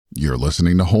You're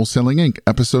listening to Wholesaling Inc.,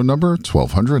 episode number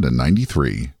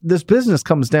 1293. This business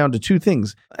comes down to two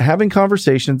things: having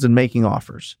conversations and making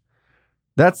offers.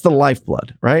 That's the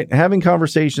lifeblood, right? Having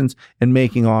conversations and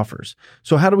making offers.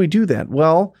 So how do we do that?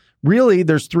 Well, really,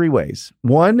 there's three ways.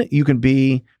 One, you can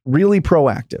be really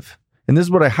proactive. And this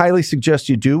is what I highly suggest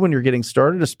you do when you're getting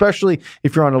started, especially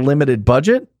if you're on a limited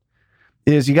budget,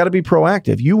 is you got to be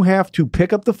proactive. You have to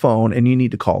pick up the phone and you need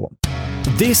to call them.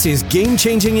 This is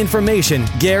game-changing information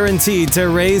guaranteed to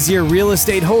raise your real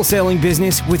estate wholesaling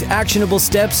business with actionable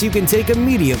steps you can take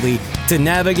immediately to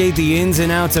navigate the ins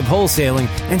and outs of wholesaling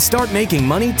and start making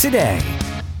money today.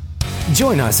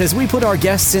 Join us as we put our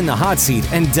guests in the hot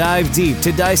seat and dive deep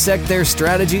to dissect their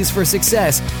strategies for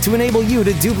success to enable you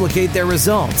to duplicate their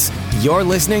results. You're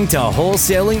listening to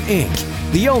Wholesaling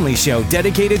Inc., the only show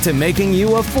dedicated to making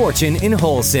you a fortune in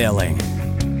wholesaling.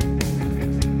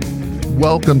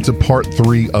 Welcome to part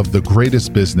 3 of The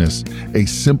Greatest Business, a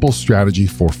simple strategy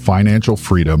for financial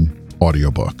freedom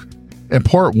audiobook. In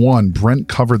part 1, Brent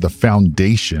covered the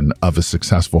foundation of a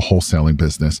successful wholesaling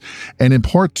business. And in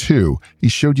part 2, he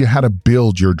showed you how to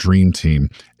build your dream team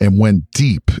and went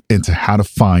deep into how to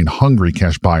find hungry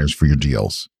cash buyers for your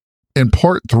deals. In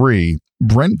part 3,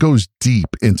 Brent goes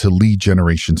deep into lead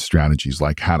generation strategies,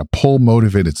 like how to pull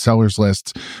motivated sellers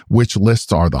lists, which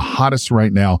lists are the hottest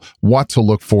right now, what to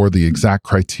look for, the exact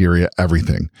criteria,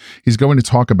 everything. He's going to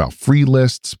talk about free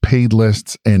lists, paid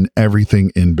lists, and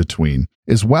everything in between,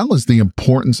 as well as the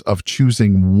importance of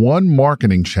choosing one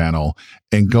marketing channel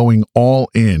and going all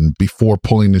in before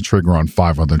pulling the trigger on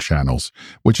 5 other channels,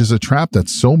 which is a trap that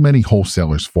so many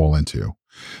wholesalers fall into.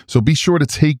 So be sure to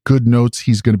take good notes.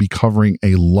 He's going to be covering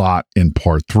a lot in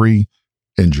part 3.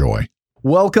 Enjoy.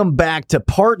 Welcome back to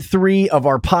part 3 of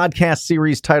our podcast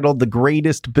series titled The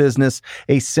Greatest Business,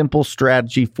 a Simple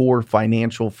Strategy for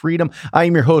Financial Freedom. I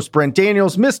am your host, Brent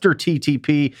Daniels, Mr.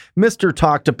 TTP, Mr.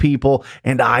 Talk to People,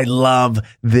 and I love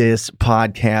this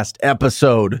podcast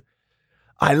episode.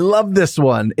 I love this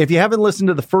one. If you haven't listened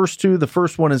to the first two, the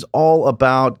first one is all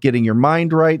about getting your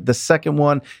mind right. The second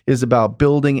one is about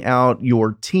building out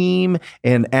your team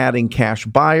and adding cash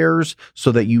buyers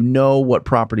so that you know what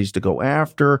properties to go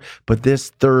after. But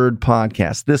this third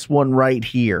podcast, this one right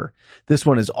here, this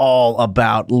one is all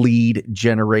about lead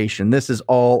generation. This is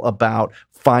all about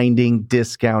finding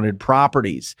discounted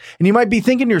properties. And you might be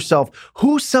thinking to yourself,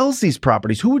 who sells these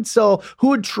properties? Who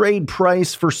would trade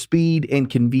price for speed and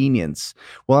convenience?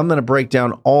 Well, I'm going to break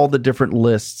down all the different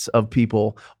lists of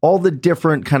people, all the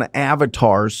different kind of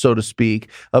avatars, so to speak,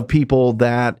 of people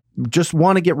that just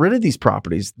want to get rid of these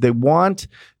properties. They want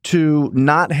to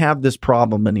not have this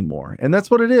problem anymore. And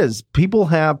that's what it is. People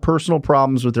have personal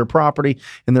problems with their property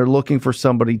and they're looking for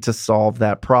somebody to solve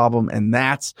that problem. And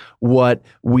that's what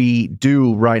we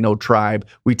do, Rhino Tribe.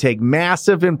 We take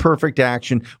massive imperfect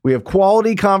action. We have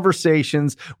quality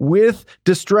conversations with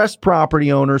distressed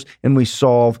property owners and we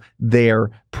solve their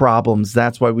problems.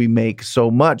 That's why we make so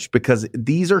much, because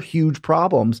these are huge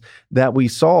problems that we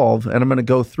solve. And I'm going to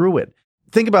go through it.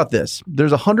 Think about this.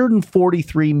 There's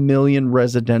 143 million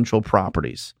residential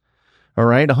properties. All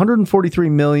right. 143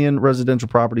 million residential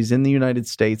properties in the United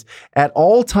States. At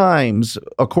all times,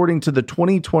 according to the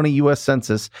 2020 U.S.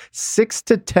 Census, 6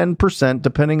 to 10%,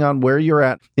 depending on where you're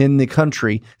at in the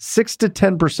country, 6 to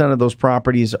 10% of those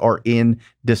properties are in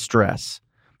distress.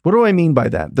 What do I mean by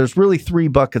that? There's really 3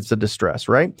 buckets of distress,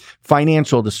 right?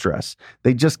 Financial distress.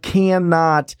 They just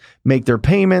cannot make their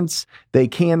payments. They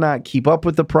cannot keep up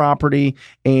with the property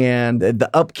and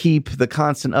the upkeep, the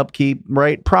constant upkeep,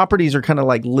 right? Properties are kind of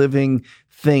like living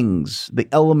things. The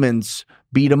elements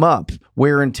beat them up.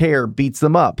 Wear and tear beats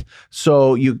them up.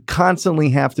 So you constantly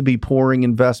have to be pouring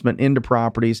investment into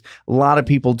properties. A lot of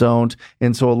people don't.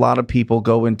 And so a lot of people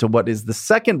go into what is the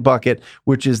second bucket,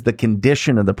 which is the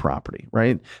condition of the property,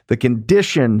 right? The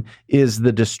condition is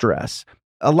the distress.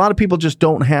 A lot of people just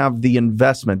don't have the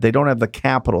investment. They don't have the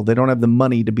capital. They don't have the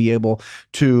money to be able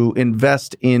to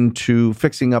invest into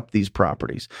fixing up these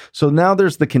properties. So now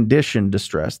there's the condition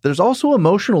distress. There's also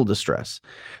emotional distress.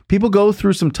 People go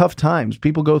through some tough times.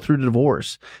 People go through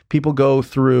divorce. People go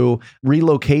through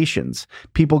relocations.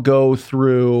 People go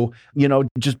through,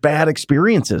 just bad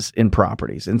experiences in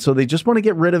properties. And so they just want to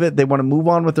get rid of it. They want to move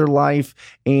on with their life.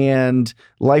 And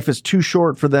life is too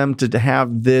short for them to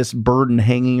have this burden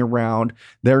hanging around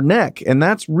their neck. And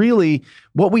that's really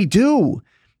what we do.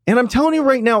 And I'm telling you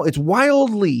right now, it's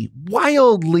wildly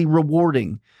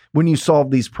rewarding when you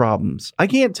solve these problems. I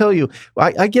can't tell you,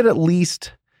 I get at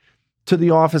least to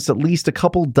the office at least a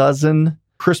couple dozen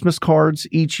Christmas cards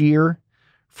each year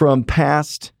from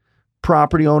past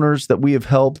property owners that we have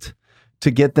helped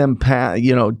to get them,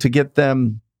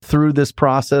 through this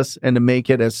process and to make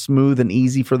it as smooth and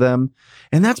easy for them.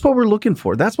 And that's what we're looking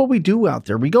for. That's what we do out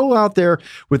there. We go out there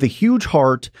with a huge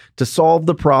heart to solve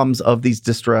the problems of these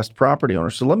distressed property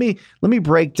owners. So let me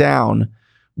break down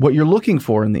what you're looking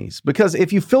for in these. Because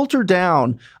if you filter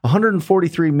down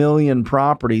 143 million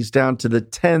properties down to the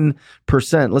 10%,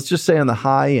 let's just say on the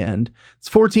high end, it's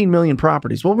 14 million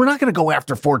properties. Well, we're not going to go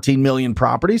after 14 million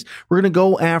properties. We're going to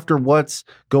go after what's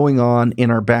going on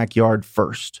in our backyard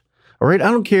first. All right.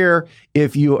 I don't care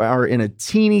if you are in a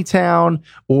teeny town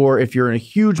or if you're in a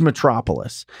huge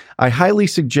metropolis. I highly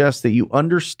suggest that you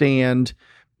understand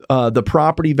the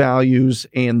property values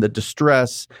and the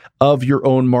distress of your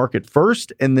own market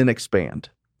first and then expand.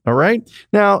 All right.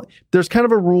 Now, there's kind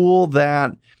of a rule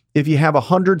that if you have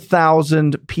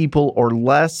 100,000 people or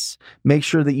less, make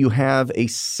sure that you have a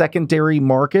secondary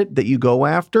market that you go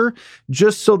after,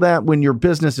 just so that when your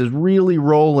business is really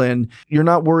rolling, you're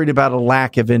not worried about a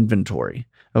lack of inventory.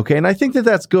 Okay. And I think that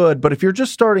that's good. But if you're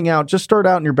just starting out, just start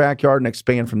out in your backyard and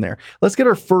expand from there. Let's get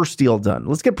our first deal done.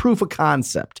 Let's get proof of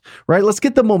concept, right? Let's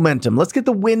get the momentum. Let's get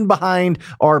the wind behind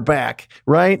our back,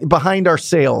 right? Behind our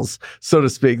sails, so to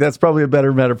speak. That's probably a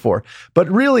better metaphor. But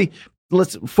really,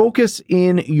 let's focus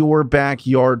in your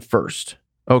backyard first.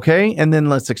 Okay. And then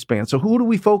let's expand. So who do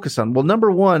we focus on? Well, number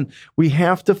one, we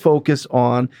have to focus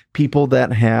on people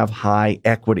that have high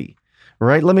equity.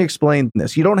 Right? Let me explain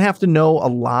this. You don't have to know a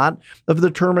lot of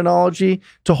the terminology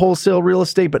to wholesale real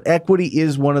estate, but equity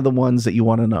is one of the ones that you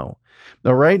want to know.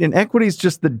 All right. And equity is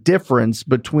just the difference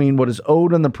between what is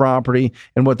owed on the property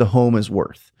and what the home is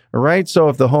worth. All right. So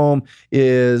if the home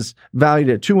is valued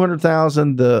at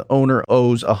 $200,000, the owner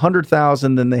owes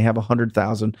 $100,000, then they have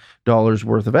 $100,000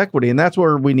 worth of equity. And that's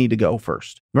where we need to go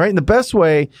first. Right. And the best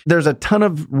way, there's a ton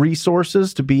of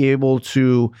resources to be able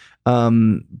to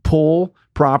pull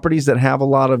properties that have a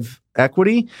lot of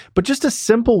equity, but just a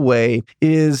simple way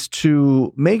is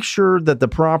to make sure that the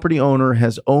property owner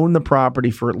has owned the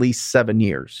property for at least 7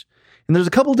 years. And there's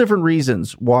a couple different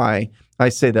reasons why I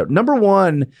say that. Number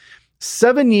one,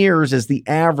 7 years is the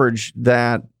average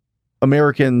that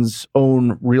Americans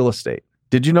own real estate.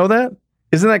 Did you know that?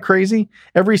 Isn't that crazy?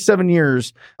 Every 7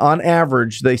 years, on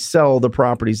average, they sell the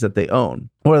properties that they own,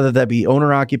 whether that be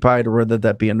owner-occupied or whether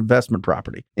that be an investment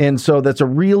property. And so that's a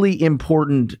really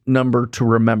important number to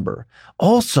remember.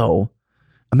 Also,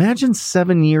 imagine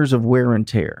 7 years of wear and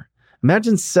tear.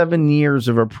 Imagine 7 years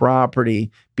of a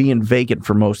property being vacant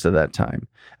for most of that time.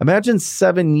 Imagine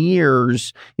 7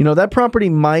 years, that property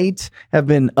might have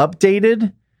been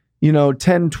updated,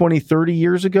 10, 20, 30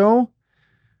 years ago,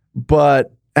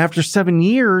 but after 7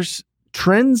 years,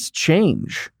 trends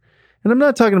change. And I'm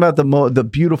not talking about the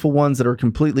beautiful ones that are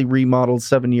completely remodeled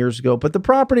 7 years ago, but the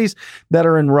properties that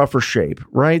are in rougher shape,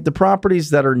 right? The properties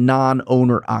that are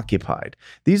non-owner occupied.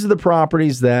 These are the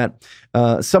properties that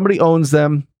somebody owns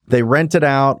them, they rent it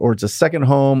out, or it's a second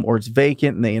home, or it's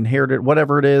vacant and they inherit it,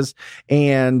 whatever it is.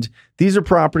 And these are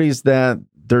properties that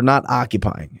they're not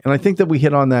occupying. And I think that we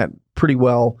hit on that pretty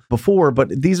well before, but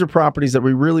these are properties that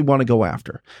we really want to go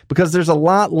after because there's a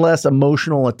lot less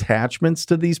emotional attachments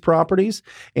to these properties.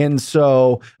 And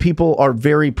so people are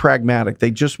very pragmatic.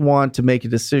 They just want to make a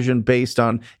decision based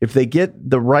on if they get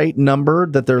the right number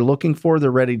that they're looking for, they're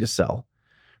ready to sell,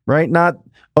 right? Not,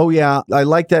 oh yeah, I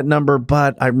like that number,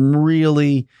 but I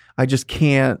just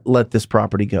can't let this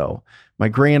property go. My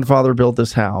grandfather built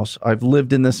this house. I've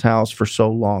lived in this house for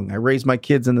so long. I raised my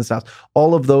kids in this house.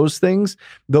 All of those things,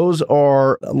 those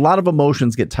are a lot of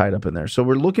emotions get tied up in there. So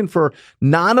we're looking for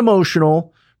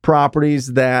non-emotional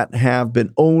properties that have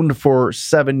been owned for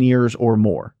 7 years or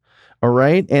more. All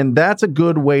right. And that's a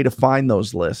good way to find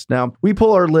those lists. Now, we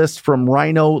pull our lists from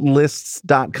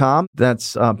rhinolists.com.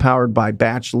 That's powered by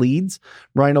Batch Leads,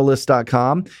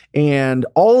 rhinolists.com. And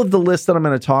all of the lists that I'm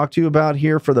going to talk to you about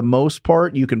here, for the most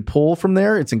part, you can pull from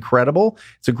there. It's incredible.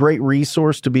 It's a great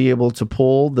resource to be able to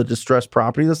pull the distressed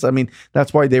property list. I mean,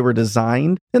 that's why they were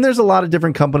designed. And there's a lot of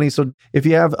different companies. So if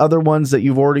you have other ones that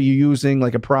you've already using,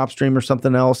 like a PropStream or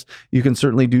something else, you can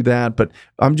certainly do that. But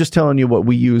I'm just telling you what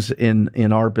we use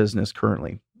in our business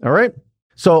currently. All right.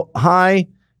 So high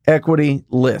equity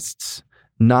lists,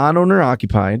 non-owner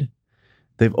occupied.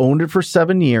 They've owned it for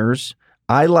 7 years.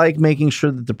 I like making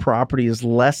sure that the property is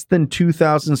less than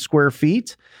 2,000 square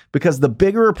feet because the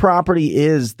bigger a property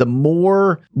is, the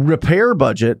more repair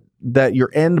budget that your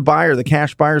end buyer, the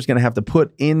cash buyer, is going to have to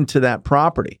put into that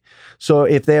property. So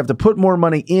if they have to put more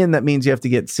money in, that means you have to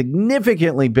get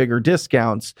significantly bigger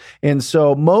discounts. And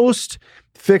so most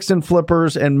fix and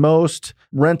flippers and most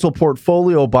rental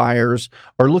portfolio buyers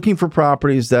are looking for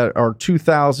properties that are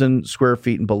 2,000 square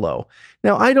feet and below.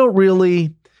 Now, I don't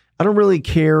really I don't really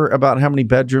care about how many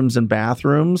bedrooms and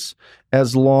bathrooms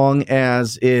as long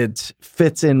as it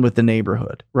fits in with the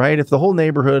neighborhood, right? If the whole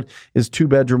neighborhood is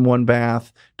 2-bedroom,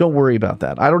 1-bath, don't worry about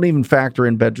that. I don't even factor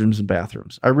in bedrooms and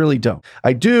bathrooms. I really don't.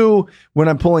 I do when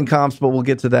I'm pulling comps, but we'll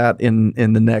get to that in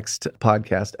the next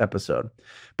podcast episode.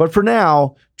 But for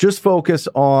now, just focus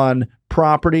on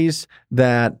properties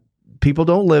that people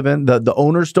don't live in. The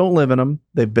owners don't live in them.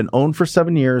 They've been owned for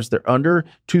 7 years. They're under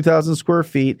 2,000 square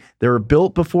feet. They were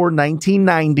built before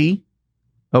 1990.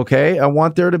 Okay. I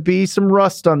want there to be some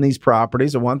rust on these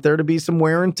properties. I want there to be some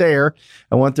wear and tear.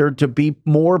 I want there to be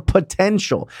more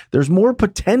potential. There's more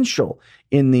potential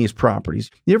in these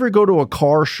properties. You ever go to a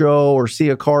car show or see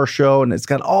a car show and it's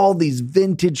got all these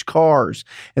vintage cars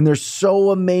and they're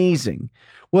so amazing?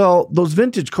 Well, those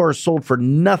vintage cars sold for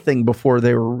nothing before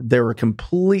they were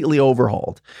completely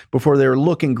overhauled, before they were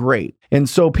looking great. And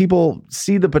so people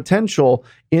see the potential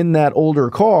in that older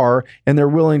car and they're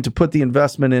willing to put the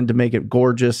investment in to make it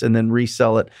gorgeous and then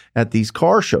resell it at these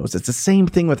car shows. It's the same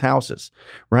thing with houses,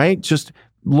 right? Just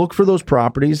look for those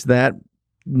properties that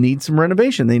need some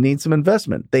renovation. They need some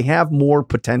investment. They have more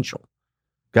potential.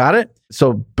 Got it?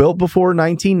 So built before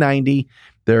 1990,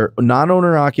 they're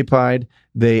non-owner occupied.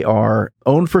 They are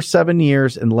owned for 7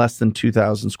 years and less than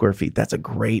 2,000 square feet. That's a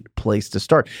great place to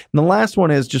start. And the last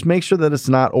one is just make sure that it's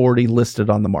not already listed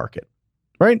on the market,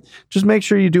 right? Just make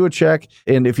sure you do a check.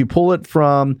 And if you pull it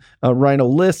from Rhino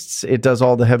Lists, it does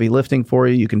all the heavy lifting for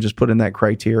you. You can just put in that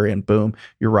criteria and boom,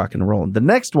 you're rock and rolling. The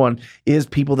next one is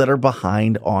people that are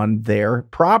behind on their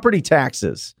property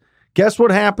taxes. Guess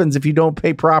what happens if you don't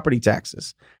pay property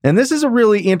taxes? And this is a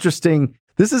really interesting.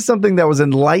 This is something that was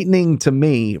enlightening to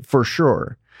me for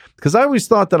sure, because I always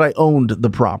thought that I owned the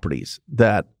properties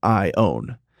that I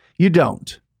own. You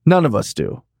don't. None of us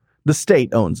do. The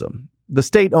state owns them. The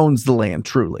state owns the land,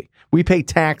 truly. We pay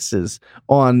taxes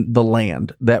on the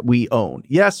land that we own.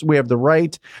 Yes, we have the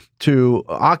right to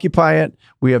occupy it.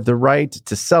 We have the right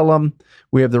to sell them.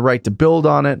 We have the right to build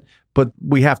on it. But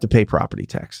we have to pay property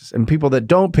taxes. And people that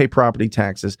don't pay property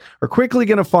taxes are quickly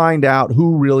going to find out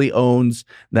who really owns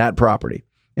that property.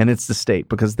 And it's the state,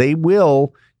 because they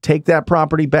will take that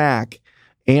property back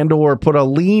and or put a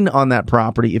lien on that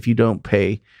property if you don't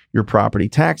pay your property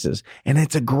taxes. And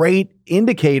it's a great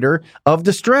indicator of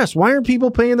distress. Why aren't people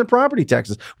paying their property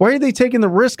taxes? Why are they taking the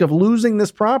risk of losing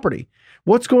this property?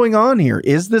 What's going on here?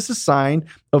 Is this a sign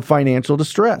of financial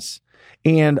distress?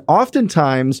 And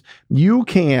oftentimes you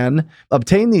can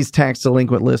obtain these tax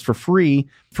delinquent lists for free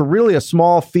for really a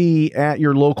small fee at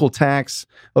your local tax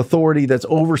authority that's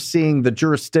overseeing the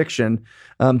jurisdiction.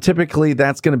 Typically,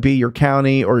 that's going to be your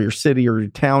county or your city or your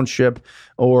township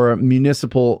or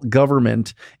municipal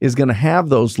government is going to have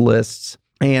those lists.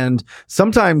 And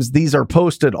sometimes these are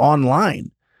posted online.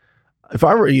 If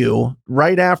I were you,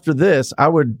 right after this, I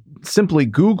would simply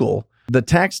Google the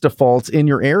tax defaults in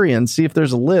your area and see if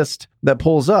there's a list that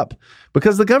pulls up,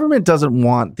 because the government doesn't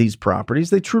want these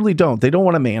properties. They truly don't. They don't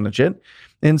want to manage it.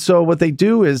 And so what they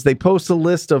do is they post a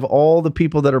list of all the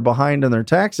people that are behind on their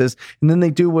taxes, and then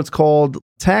they do what's called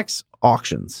tax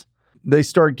auctions. They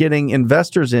start getting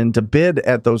investors in to bid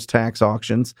at those tax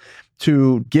auctions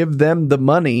to give them the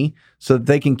money so that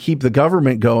they can keep the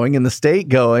government going and the state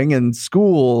going and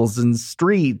schools and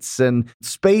streets and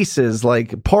spaces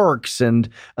like parks and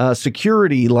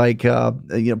security like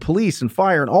police and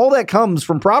fire, and all that comes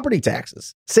from property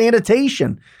taxes.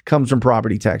 Sanitation comes from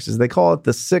property taxes. They call it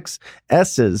the 6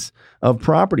 S's of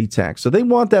property tax. So they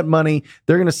want that money.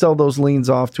 They're going to sell those liens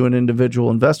off to an individual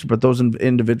investor, but those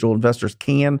individual investors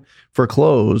can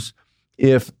foreclose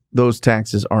if those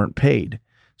taxes aren't paid.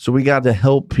 So we got to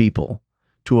help people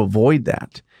to avoid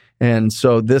that. And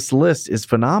so this list is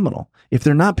phenomenal. If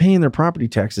they're not paying their property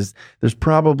taxes, there's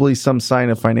probably some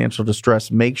sign of financial distress.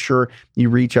 Make sure you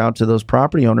reach out to those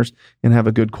property owners and have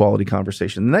a good quality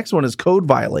conversation. The next one is code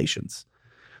violations.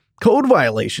 Code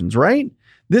violations, right?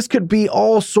 This could be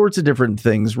all sorts of different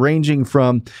things, ranging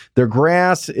from their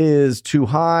grass is too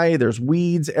high, there's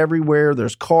weeds everywhere,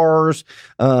 there's cars,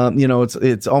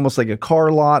 it's almost like a car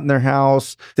lot in their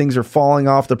house. Things are falling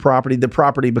off the property. The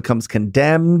property becomes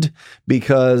condemned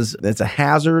because it's a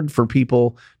hazard for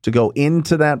people to go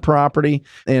into that property.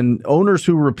 And owners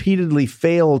who repeatedly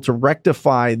fail to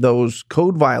rectify those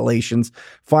code violations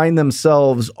find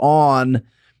themselves on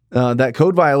that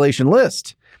code violation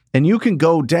list. And you can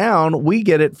go down. We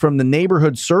get it from the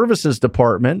neighborhood services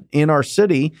department in our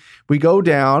city. We go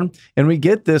down and we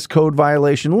get this code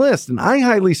violation list. And I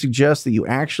highly suggest that you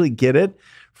actually get it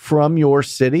from your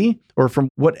city or from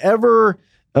whatever,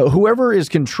 whoever is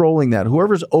controlling that,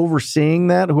 whoever's overseeing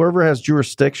that, whoever has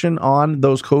jurisdiction on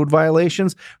those code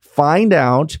violations. Find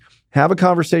out Have a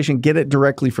conversation, get it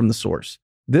directly from the source.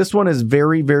 This one is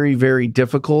very, very, very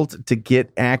difficult to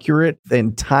get accurate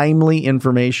and timely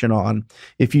information on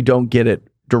if you don't get it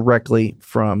directly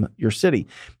from your city.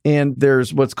 And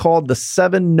there's what's called the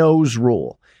 7 no's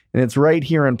rule. And it's right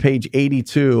here on page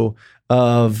 82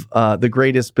 of The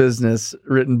Greatest Business,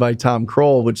 written by Tom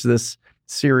Kroll, which this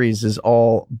series is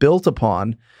all built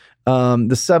upon.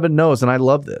 The 7 no's, and I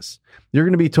love this. You're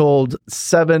going to be told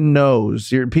 7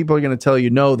 no's. People are going to tell you,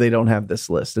 no, they don't have this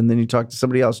list. And then you talk to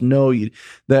somebody else, no,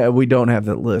 that we don't have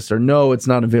that list. Or no, it's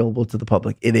not available to the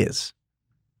public. It is.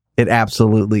 It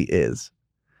absolutely is.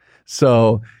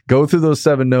 So go through those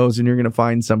 7 no's and you're going to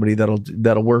find somebody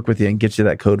that'll work with you and get you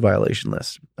that code violation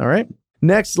list. All right.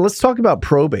 Next, let's talk about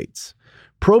probates.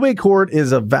 Probate court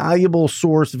is a valuable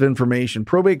source of information.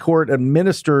 Probate court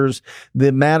administers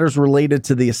the matters related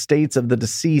to the estates of the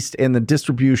deceased and the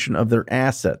distribution of their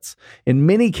assets. In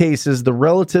many cases, the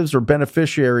relatives or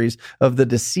beneficiaries of the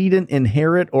decedent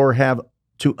inherit or have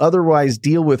to otherwise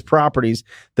deal with properties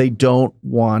they don't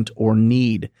want or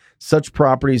need. Such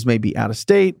properties may be out of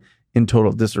state, in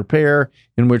total disrepair,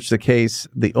 in which the case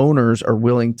the owners are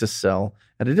willing to sell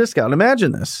at a discount.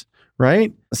 Imagine this,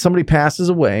 right? Somebody passes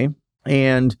away,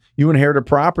 and you inherit a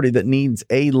property that needs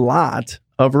a lot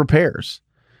of repairs.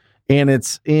 And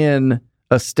it's in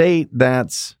a state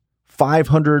that's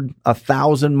 500,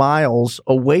 1,000 miles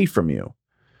away from you.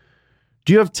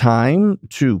 Do you have time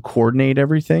to coordinate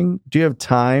everything? Do you have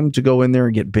time to go in there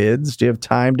and get bids? Do you have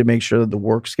time to make sure that the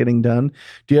work's getting done?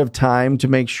 Do you have time to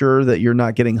make sure that you're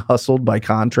not getting hustled by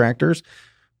contractors?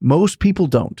 Most people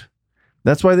don't.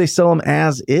 That's why they sell them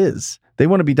as is. They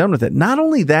want to be done with it. Not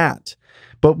only that,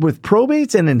 but with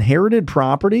probates and inherited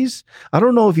properties, I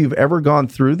don't know if you've ever gone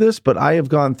through this, but I have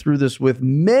gone through this with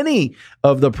many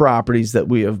of the properties that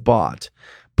we have bought.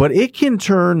 But it can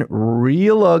turn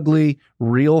real ugly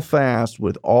real fast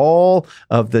with all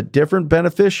of the different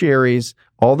beneficiaries,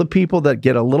 all the people that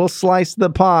get a little slice of the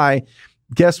pie.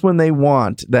 Guess when they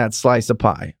want that slice of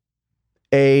pie?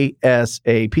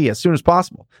 ASAP, as soon as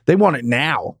possible. They want it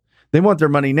now. They want their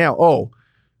money now. Oh,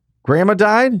 grandma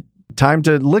died? Time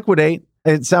to liquidate.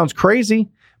 It sounds crazy,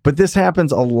 but this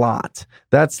happens a lot.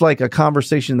 That's like a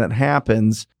conversation that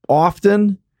happens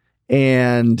often.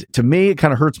 And to me, it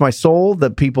kind of hurts my soul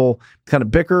that people kind of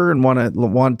bicker and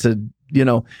want to,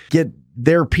 get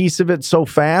their piece of it so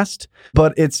fast,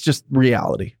 but it's just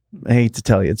reality. I hate to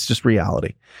tell you, it's just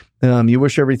reality. You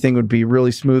wish everything would be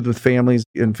really smooth with families,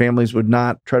 and families would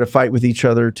not try to fight with each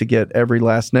other to get every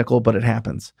last nickel, but it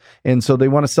happens. And so they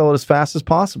want to sell it as fast as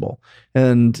possible.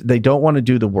 And they don't want to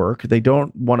do the work. They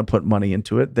don't want to put money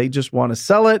into it. They just want to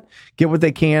sell it, get what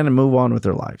they can, and move on with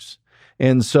their lives.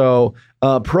 And so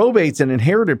probates and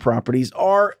inherited properties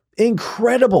are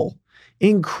incredible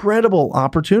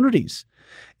opportunities.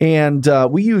 And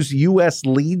we use U.S.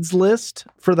 Leads List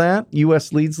for that.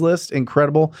 U.S. Leads List,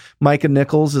 incredible. Micah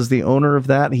Nichols is the owner of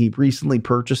that. He recently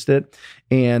purchased it,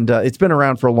 and it's been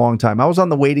around for a long time. I was on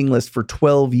the waiting list for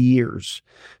 12 years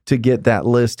to get that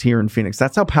list here in Phoenix.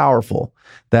 That's how powerful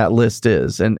that list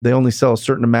is. And they only sell a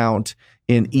certain amount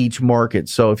in each market.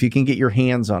 So if you can get your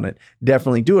hands on it,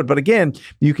 definitely do it. But again,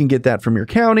 you can get that from your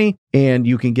county, and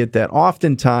you can get that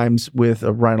oftentimes with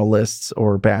Rhino Lists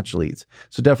or batch leads.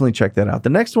 So definitely check that out. The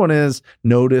next one is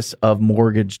notice of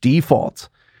mortgage default.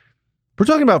 We're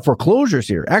talking about foreclosures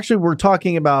here. Actually, we're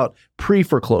talking about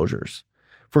pre-foreclosures.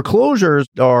 Foreclosures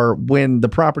are when the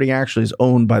property actually is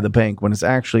owned by the bank, when it's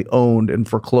actually owned and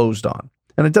foreclosed on.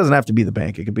 And it doesn't have to be the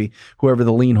bank. It could be whoever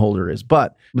the lien holder is.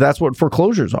 But that's what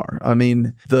foreclosures are. I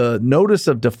mean, the notice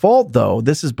of default, though,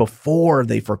 this is before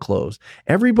they foreclose.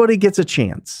 Everybody gets a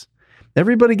chance.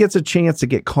 Everybody gets a chance to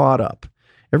get caught up.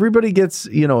 Everybody gets,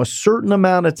 a certain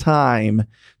amount of time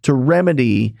to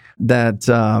remedy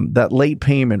that late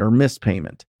payment or missed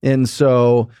payment. And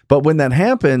so, but when that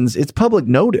happens, it's public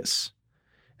notice.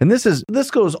 And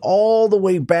this goes all the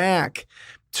way back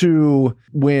to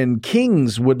when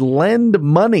kings would lend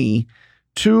money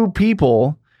to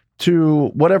people to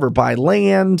buy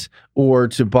land or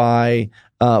to buy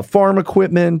farm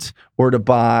equipment or to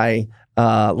buy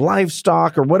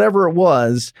livestock or whatever it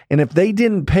was. And if they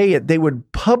didn't pay it, they would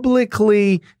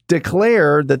publicly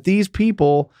declare that these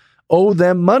people owe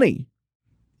them money.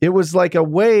 It was like a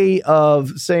way of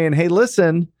saying, hey,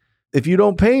 listen, if you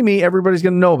don't pay me, everybody's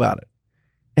going to know about it.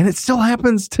 And it still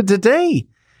happens to today.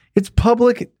 It's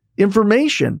public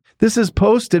information. This is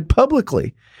posted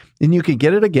publicly, and you can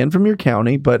get it again from your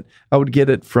county, but I would get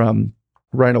it from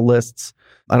Rhino Lists.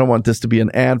 I don't want this to be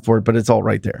an ad for it, but it's all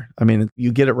right there. I mean,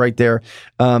 you get it right there.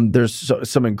 There's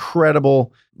some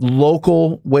incredible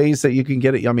local ways that you can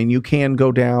get it. I mean, you can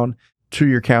go down to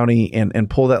your county and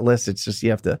pull that list. It's just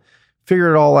you have to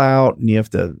figure it all out and you have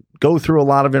to go through a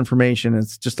lot of information.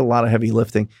 It's just a lot of heavy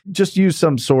lifting. Just use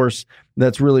some source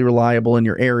that's really reliable in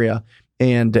your area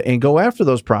and go after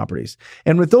those properties.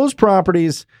 And with those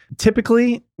properties,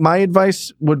 typically my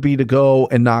advice would be to go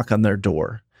and knock on their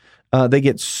door. They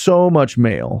get so much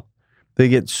mail. They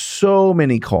get so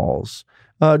many calls.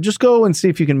 Just go and see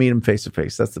if you can meet them face to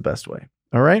face. That's the best way.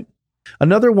 All right.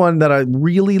 Another one that I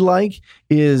really like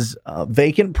is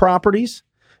vacant properties.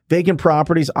 Vacant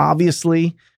properties,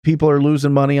 obviously, people are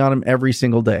losing money on them every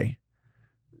single day.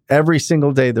 Every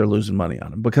single day they're losing money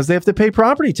on them because they have to pay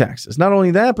property taxes. Not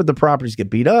only that, but the properties get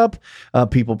beat up.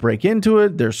 People break into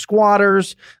it. There's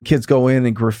squatters. Kids go in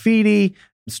and graffiti,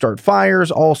 start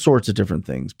fires, all sorts of different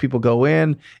things. People go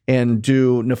in and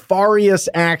do nefarious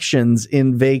actions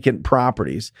in vacant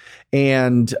properties.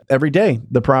 And every day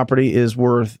the property is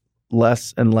worth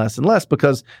less and less and less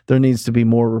because there needs to be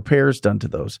more repairs done to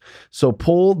those. So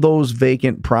pull those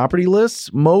vacant property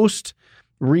lists. Most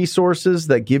resources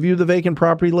that give you the vacant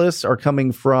property lists are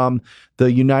coming from the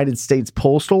United States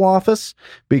Postal Office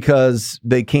because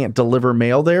they can't deliver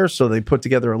mail there. So they put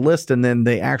together a list and then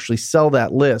they actually sell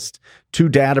that list to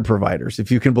data providers,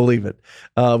 if you can believe it,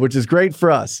 which is great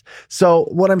for us. So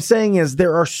what I'm saying is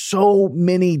there are so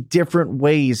many different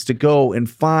ways to go and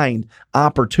find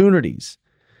opportunities.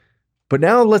 But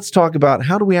now let's talk about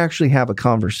how do we actually have a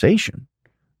conversation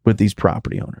with these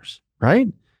property owners, right?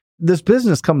 This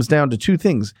business comes down to two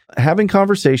things: having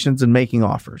conversations and making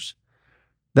offers.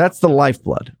 That's the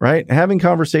lifeblood, right? Having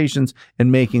conversations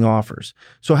and making offers.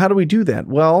 So how do we do that?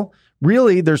 Well,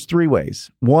 really, there's three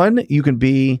ways. One, you can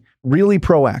be really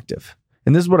proactive.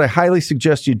 And this is what I highly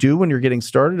suggest you do when you're getting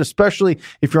started, especially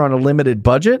if you're on a limited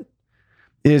budget,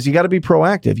 is you got to be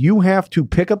proactive. You have to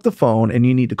pick up the phone and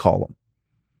you need to call them.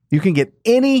 You can get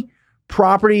any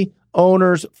property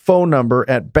owner's phone number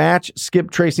at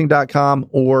batchskiptracing.com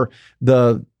or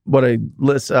what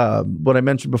I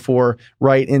mentioned before,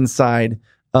 right inside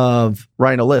of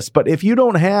writing a list. But if you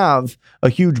don't have a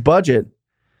huge budget,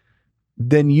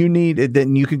 then you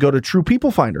can go to True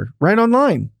People Finder right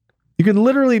online. You can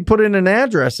literally put in an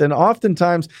address and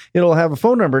oftentimes it'll have a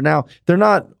phone number. Now, they're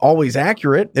not always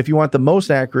accurate. If you want the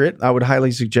most accurate, I would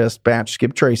highly suggest Batch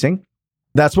Skip Tracing.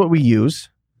 That's what we use.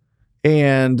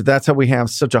 And that's how we have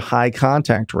such a high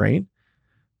contact rate.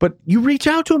 But you reach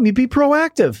out to them, you be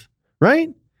proactive, right?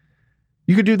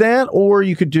 You could do that, or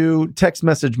you could do text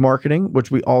message marketing,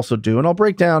 which we also do. And I'll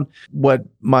break down what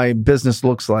my business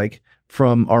looks like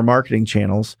from our marketing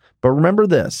channels. But remember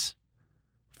this,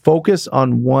 focus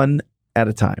on one at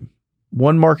a time,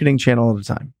 one marketing channel at a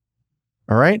time.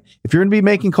 All right. If you're going to be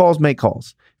making calls, make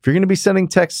calls. If you're going to be sending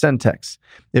texts, send texts.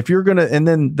 And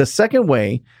then the second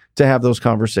way to have those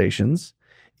conversations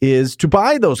is to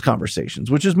buy those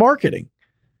conversations, which is marketing,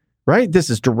 right? This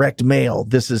is direct mail.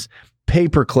 This is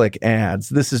pay-per-click ads.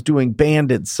 This is doing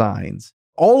bandit signs.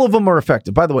 All of them are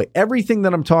effective. By the way, everything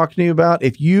that I'm talking to you about,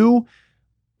 if you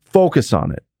focus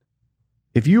on it,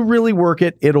 if you really work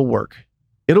it, it'll work.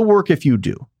 It'll work if you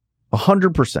do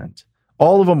 100%.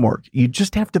 All of them work. You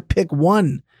just have to pick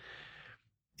one.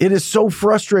 It is so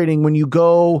frustrating when you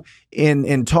go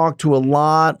and talk to a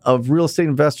lot of real estate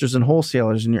investors and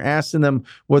wholesalers and you're asking them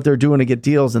what they're doing to get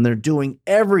deals and they're doing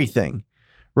everything,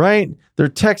 right? They're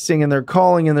texting and they're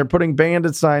calling and they're putting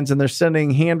bandit signs and they're sending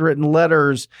handwritten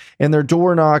letters and they're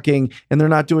door knocking and they're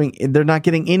not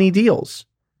getting any deals.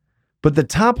 But the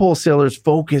top wholesalers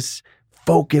focus.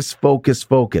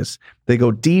 They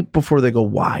go deep before they go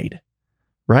wide,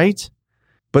 right?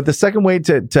 But the second way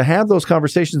to have those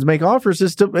conversations, make offers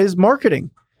is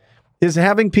marketing, is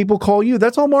having people call you.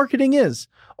 That's all marketing is.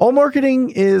 All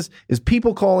marketing is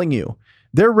people calling you.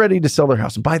 They're ready to sell their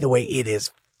house. And by the way, it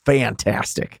is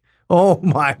fantastic. Oh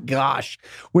my gosh.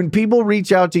 When people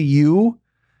reach out to you,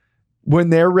 when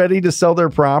they're ready to sell their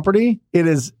property, it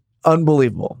is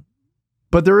unbelievable.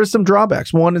 But there is some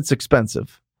drawbacks. One, it's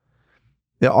expensive.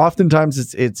 Yeah,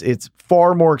 oftentimes it's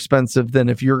far more expensive than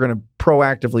if you're going to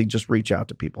proactively just reach out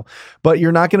to people. But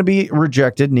you're not going to be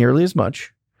rejected nearly as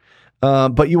much.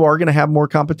 But you are going to have more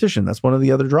competition. That's one of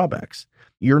the other drawbacks.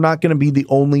 You're not going to be the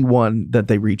only one that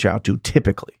they reach out to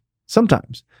typically.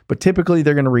 Sometimes. But typically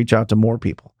they're going to reach out to more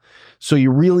people. So you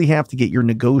really have to get your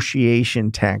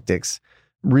negotiation tactics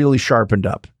really sharpened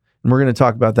up. And we're going to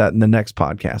talk about that in the next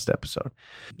podcast episode.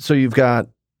 So you've got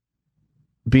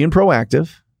being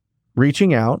proactive,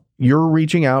 reaching out, you're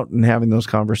reaching out and having those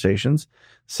conversations.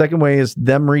 Second way is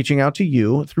them reaching out to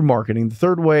you through marketing. The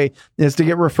third way is to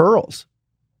get referrals.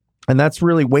 And that's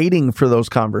really waiting for those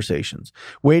conversations,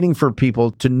 waiting for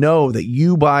people to know that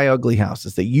you buy ugly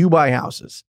houses, that you buy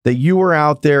houses, that you are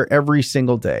out there every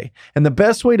single day. And the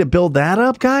best way to build that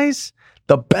up, guys,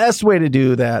 The best way to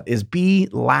do that is be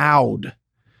loud.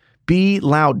 Be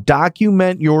loud.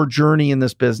 Document your journey in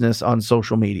this business on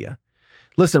social media.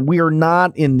 Listen, we are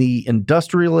not in the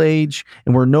industrial age,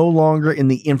 and we're no longer in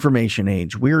the information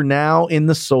age. We are now in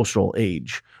the social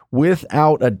age,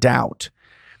 without a doubt.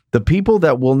 The people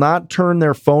that will not turn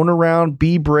their phone around,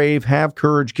 be brave, have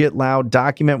courage, get loud,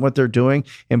 document what they're doing,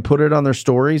 and put it on their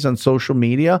stories on social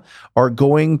media are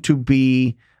going to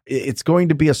be, it's going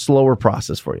to be a slower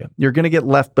process for you. You're going to get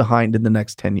left behind in the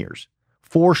next 10 years.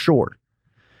 For sure.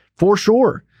 For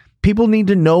sure. People need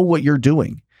to know what you're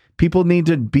doing. People need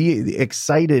to be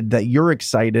excited that you're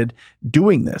excited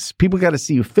doing this. People got to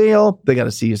see you fail. They got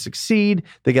to see you succeed.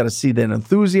 They got to see the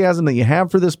enthusiasm that you have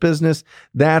for this business.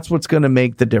 That's what's going to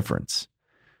make the difference.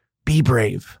 Be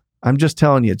brave. I'm just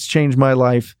telling you, it's changed my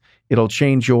life. It'll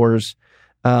change yours.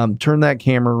 Turn that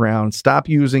camera around. Stop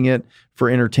using it for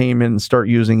entertainment and start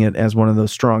using it as one of the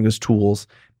strongest tools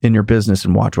in your business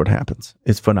and watch what happens.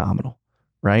 It's phenomenal,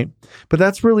 right? But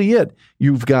that's really it.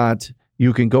 You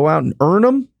can go out and earn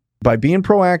them by being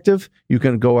proactive. You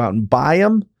can go out and buy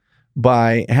them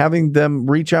by having them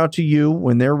reach out to you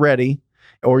when they're ready,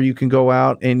 or you can go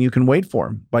out and you can wait for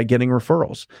them by getting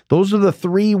referrals. Those are the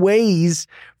 3 ways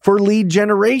for lead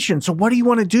generation. So what do you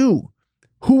want to do?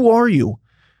 Who are you?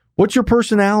 What's your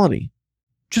personality?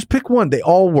 Just pick one. They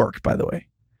all work, by the way.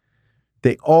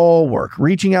 They all work.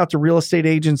 Reaching out to real estate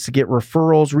agents to get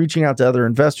referrals, reaching out to other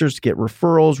investors to get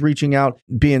referrals, reaching out,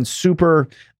 going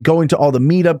to all the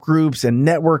meetup groups and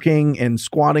networking and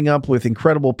squatting up with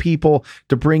incredible people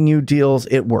to bring you deals.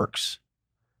 It works.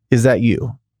 Is that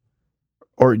you?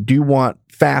 Or do you want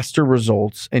faster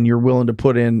results and you're willing to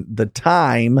put in the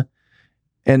time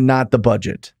and not the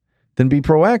budget? Then be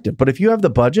proactive. But if you have the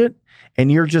budget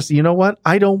and you're just, you know what?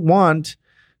 I don't want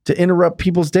to interrupt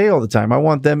people's day all the time. I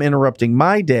want them interrupting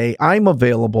my day. I'm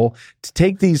available to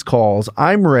take these calls.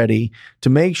 I'm ready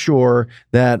to make sure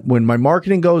that when my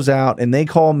marketing goes out and they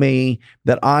call me,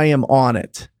 that I am on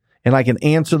it and I can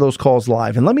answer those calls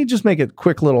live. And let me just make a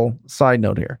quick little side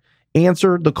note here.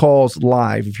 Answer the calls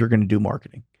live if you're going to do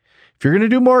marketing. If you're going to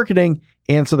do marketing,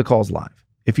 answer the calls live.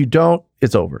 If you don't,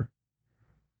 it's over.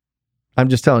 I'm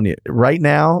just telling you, right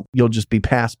now, you'll just be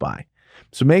passed by.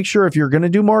 So make sure if you're going to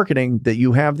do marketing that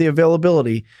you have the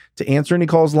availability to answer any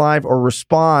calls live or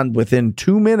respond within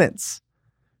 2 minutes.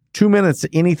 2 minutes to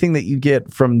anything that you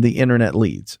get from internet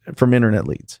leads.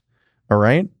 All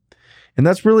right? And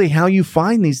that's really how you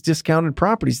find these discounted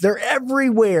properties. They're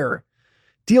everywhere.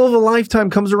 Deal of a lifetime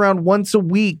comes around once a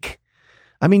week.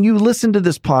 I mean, you listen to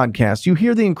this podcast, you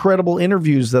hear the incredible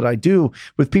interviews that I do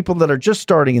with people that are just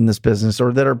starting in this business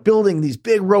or that are building these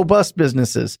big, robust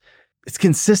businesses. It's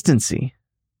consistency.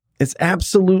 It's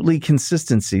absolutely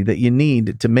consistency that you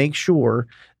need to make sure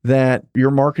that your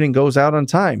marketing goes out on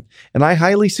time. And I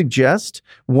highly suggest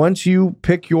once you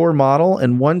pick your model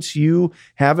and once you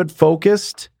have it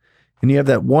focused and you have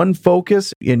that one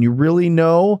focus and you really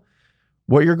know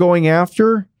what you're going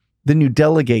after, then you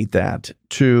delegate that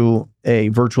to a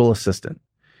virtual assistant.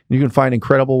 You can find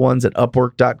incredible ones at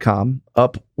Upwork.com.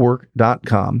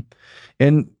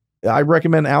 And I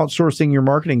recommend outsourcing your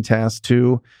marketing tasks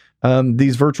to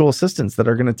these virtual assistants that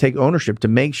are going to take ownership to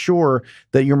make sure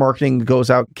that your marketing goes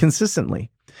out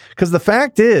consistently. Because the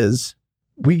fact is,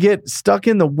 we get stuck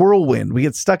in the whirlwind. We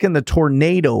get stuck in the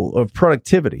tornado of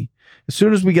productivity. As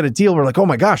soon as we get a deal, we're like, oh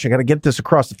my gosh, I got to get this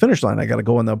across the finish line. I got to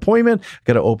go on the appointment. I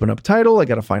got to open up title. I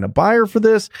got to find a buyer for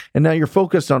this. And now you're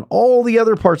focused on all the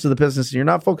other parts of the business and you're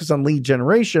not focused on lead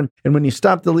generation. And when you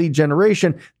stop the lead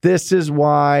generation, this is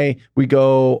why we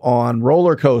go on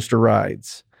roller coaster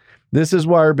rides. This is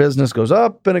why our business goes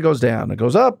up and it goes down. It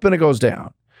goes up and it goes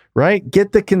down, right?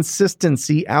 Get the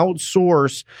consistency,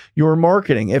 outsource your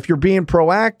marketing. If you're being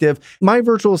proactive, my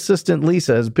virtual assistant,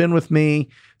 Lisa, has been with me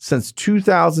since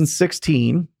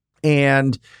 2016.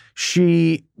 And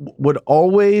she would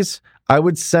I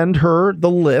would send her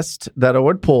the list that I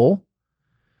would pull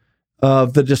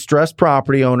of the distressed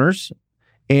property owners.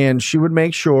 And she would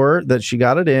make sure that she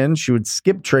got it in. She would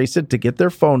skip trace it to get their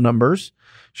phone numbers.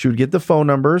 She would get the phone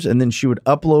numbers and then she would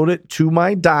upload it to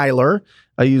my dialer.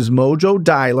 I use Mojo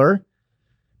Dialer,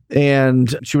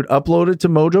 and she would upload it to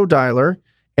Mojo Dialer.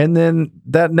 And then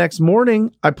that next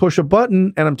morning I push a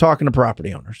button and I'm talking to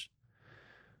property owners.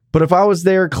 But if I was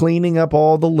there cleaning up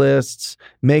all the lists,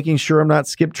 making sure I'm not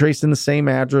skip tracing the same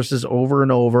addresses over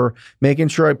and over, making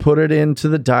sure I put it into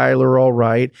the dialer all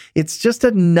right, it's just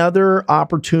another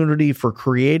opportunity for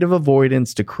creative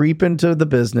avoidance to creep into the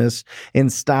business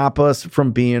and stop us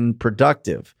from being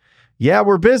productive. Yeah,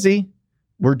 we're busy.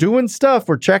 We're doing stuff.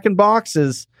 We're checking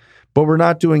boxes, but we're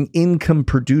not doing income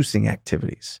producing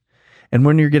activities. And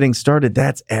when you're getting started,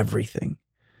 that's everything.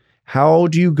 How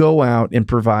do you go out and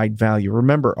provide value?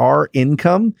 Remember, our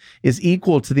income is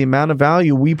equal to the amount of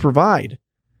value we provide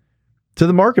to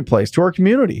the marketplace, to our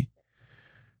community.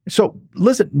 So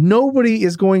listen, nobody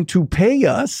is going to pay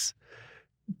us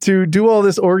to do all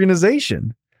this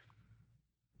organization.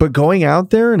 But going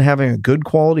out there and having a good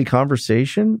quality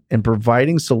conversation and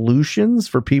providing solutions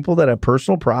for people that have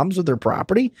personal problems with their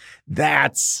property,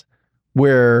 that's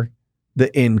where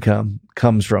the income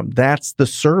comes from. That's the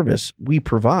service we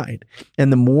provide. And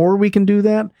the more we can do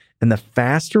that and the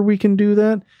faster we can do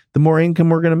that, the more income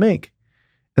we're going to make.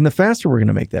 And the faster we're going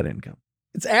to make that income.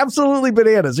 It's absolutely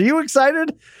bananas. Are you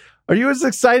excited? Are you as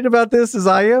excited about this as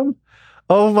I am?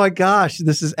 Oh my gosh,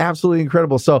 this is absolutely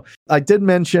incredible. So I did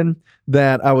mention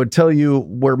that I would tell you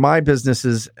where my business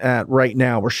is at right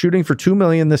now. We're shooting for $2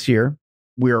 million this year.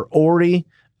 We're already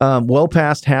well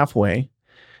past halfway.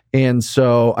 And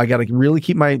so I got to really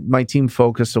keep my team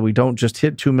focused so we don't just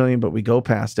hit 2 million, but we go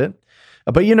past it.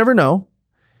 But you never know.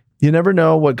 You never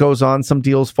know what goes on. Some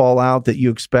deals fall out that you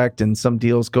expect, and some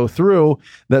deals go through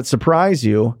that surprise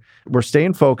you. We're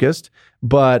staying focused,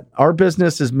 but our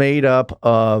business is made up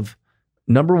of,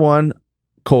 number one,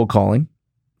 cold calling.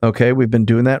 Okay, we've been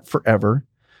doing that forever.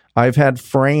 I've had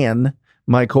Fran,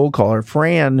 my cold caller.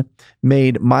 Fran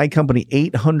made my company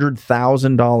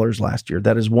 $800,000 last year.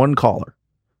 That is one caller.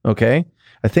 Okay.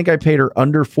 I think I paid her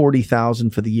under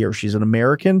 $40,000 for the year. She's an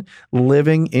American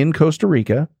living in Costa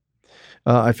Rica.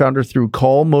 I found her through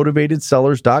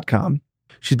callmotivatedsellers.com.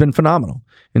 She's been phenomenal,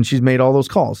 and she's made all those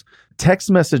calls.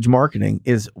 Text message marketing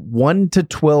is 1 to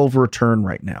 12 return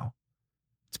right now.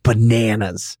 It's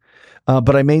bananas.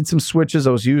 But I made some switches.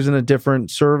 I was using a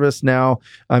different service. Now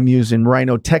I'm using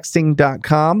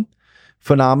rhinotexting.com.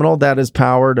 Phenomenal. That is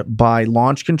powered by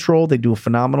Launch Control. They do a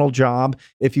phenomenal job.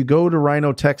 If you go to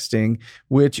Rhino Texting,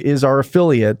 which is our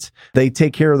affiliate, they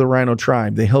take care of the Rhino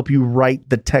tribe. They help you write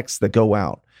the texts that go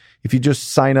out. If you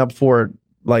just sign up for it,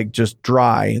 like just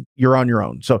dry, you're on your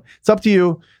own. So it's up to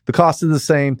you. The cost is the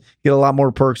same. You get a lot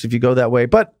more perks if you go that way,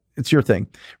 but it's your thing,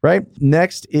 right?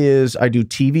 Next is I do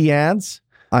TV ads.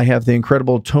 I have the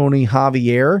incredible Tony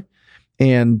Javier.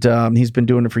 And he's been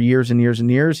doing it for years and years and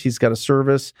years. He's got a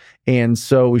service. And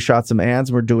so we shot some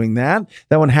ads. We're doing that.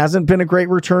 That one hasn't been a great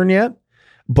return yet,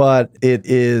 but it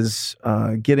is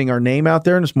getting our name out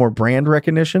there, and it's more brand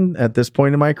recognition at this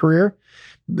point in my career,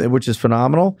 which is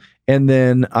phenomenal. And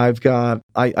then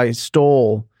I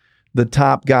stole the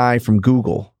top guy from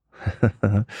Google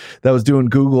that was doing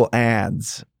Google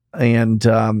ads.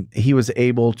 And he was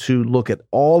able to look at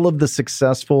all of the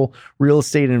successful real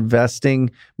estate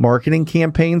investing marketing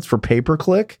campaigns for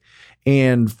pay-per-click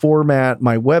and format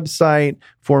my website,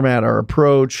 format our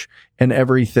approach and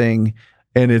everything.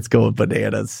 And it's going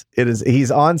bananas.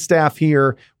 He's on staff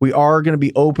here. We are going to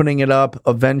be opening it up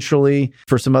eventually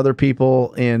for some other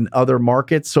people in other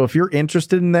markets. So if you're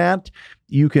interested in that,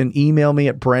 you can email me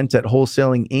at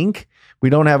Brent@Wholesaling Inc. We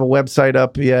don't have a website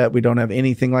up yet. We don't have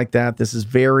anything like that. This is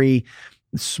very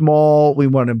small. We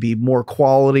want to be more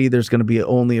quality. There's going to be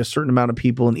only a certain amount of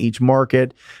people in each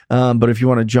market. But if you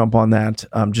want to jump on that,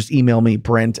 just email me,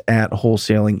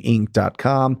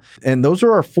 Brent@wholesalinginc.com. And those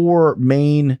are our 4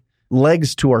 main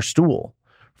legs to our stool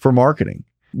for marketing.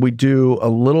 We do a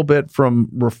little bit from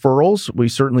referrals. We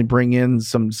certainly bring in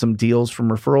some deals from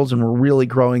referrals, and we're really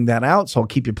growing that out. So I'll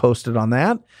keep you posted on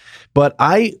that. But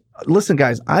listen,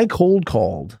 guys, I cold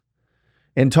called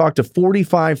and talked to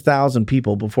 45,000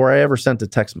 people before I ever sent a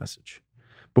text message,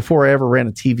 before I ever ran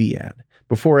a TV ad,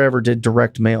 before I ever did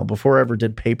direct mail, before I ever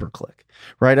did pay-per-click,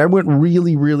 right? I went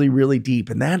really, really, really deep.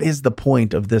 And that is the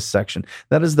point of this section.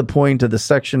 That is the point of the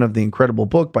section of The Incredible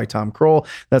Book by Tom Kroll.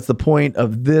 That's the point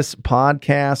of this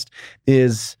podcast,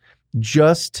 is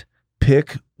just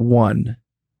pick one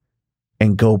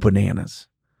and go bananas.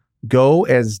 Go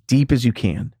as deep as you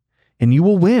can, and you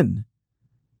will win.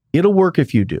 It'll work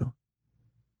if you do.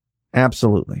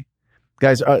 Absolutely.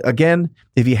 Guys, again,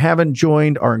 if you haven't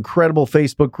joined our incredible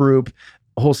Facebook group,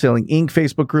 Wholesaling Inc.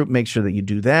 Facebook group, make sure that you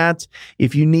do that.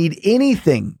 If you need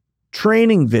anything,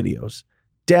 training videos,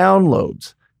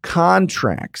 downloads,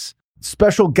 contracts,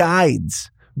 special guides,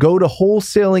 go to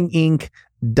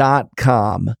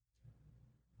wholesalinginc.com.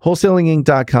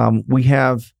 Wholesalinginc.com. We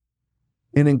have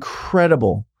an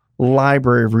incredible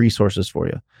library of resources for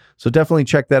you. So definitely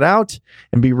check that out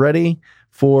and be ready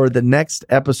for the next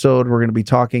episode. We're going to be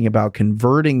talking about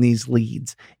converting these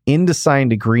leads into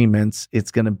signed agreements.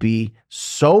 It's going to be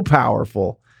so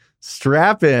powerful.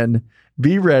 Strap in,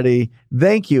 be ready.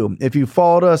 Thank you. If you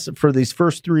followed us for these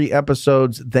first 3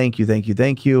 episodes, thank you, thank you,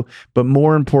 thank you. But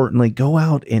more importantly, go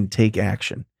out and take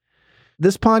action.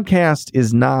 This podcast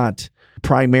is not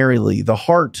primarily the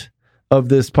heart of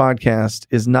this podcast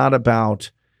is not about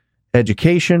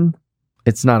education.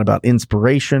 It's not about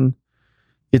inspiration.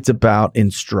 It's about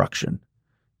instruction.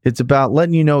 It's about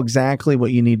letting you know exactly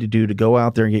what you need to do to go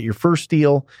out there and get your first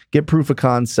deal, get proof of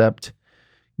concept,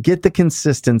 get the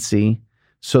consistency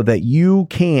so that you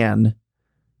can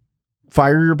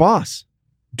fire your boss,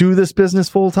 do this business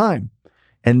full time.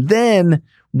 And then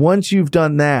once you've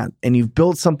done that and you've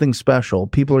built something special,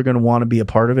 people are going to want to be a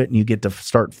part of it, and you get to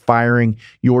start firing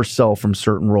yourself from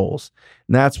certain roles.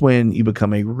 And that's when you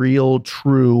become a real,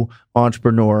 true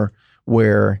entrepreneur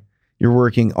where you're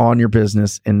working on your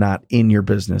business and not in your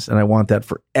business. And I want that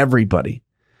for everybody.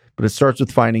 But it starts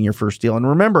with finding your first deal. And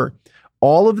remember,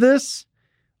 all of those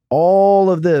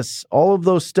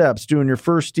steps, doing your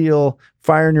first deal,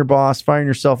 firing your boss, firing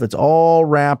yourself, it's all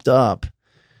wrapped up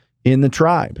in the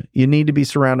tribe. You need to be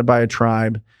surrounded by a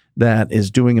tribe that is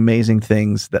doing amazing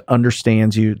things, that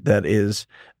understands you, that is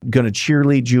going to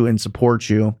cheerlead you and support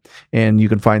you. And you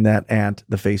can find that at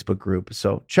the Facebook group.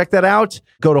 So check that out.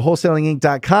 Go to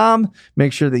wholesalinginc.com.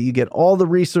 Make sure that you get all the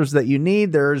resources that you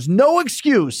need. There is no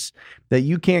excuse that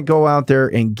you can't go out there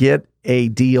and get a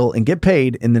deal and get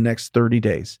paid in the next 30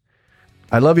 days.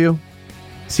 I love you.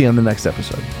 See you on the next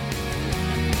episode.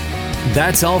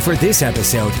 That's all for this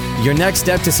episode. Your next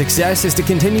step to success is to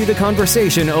continue the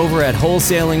conversation over at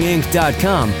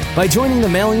wholesalinginc.com by joining the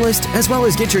mailing list, as well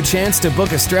as get your chance to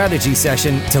book a strategy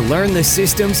session to learn the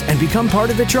systems and become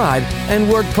part of the tribe and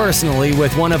work personally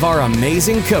with one of our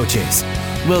amazing coaches.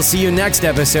 We'll see you next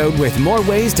episode with more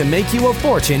ways to make you a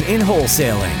fortune in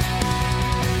wholesaling.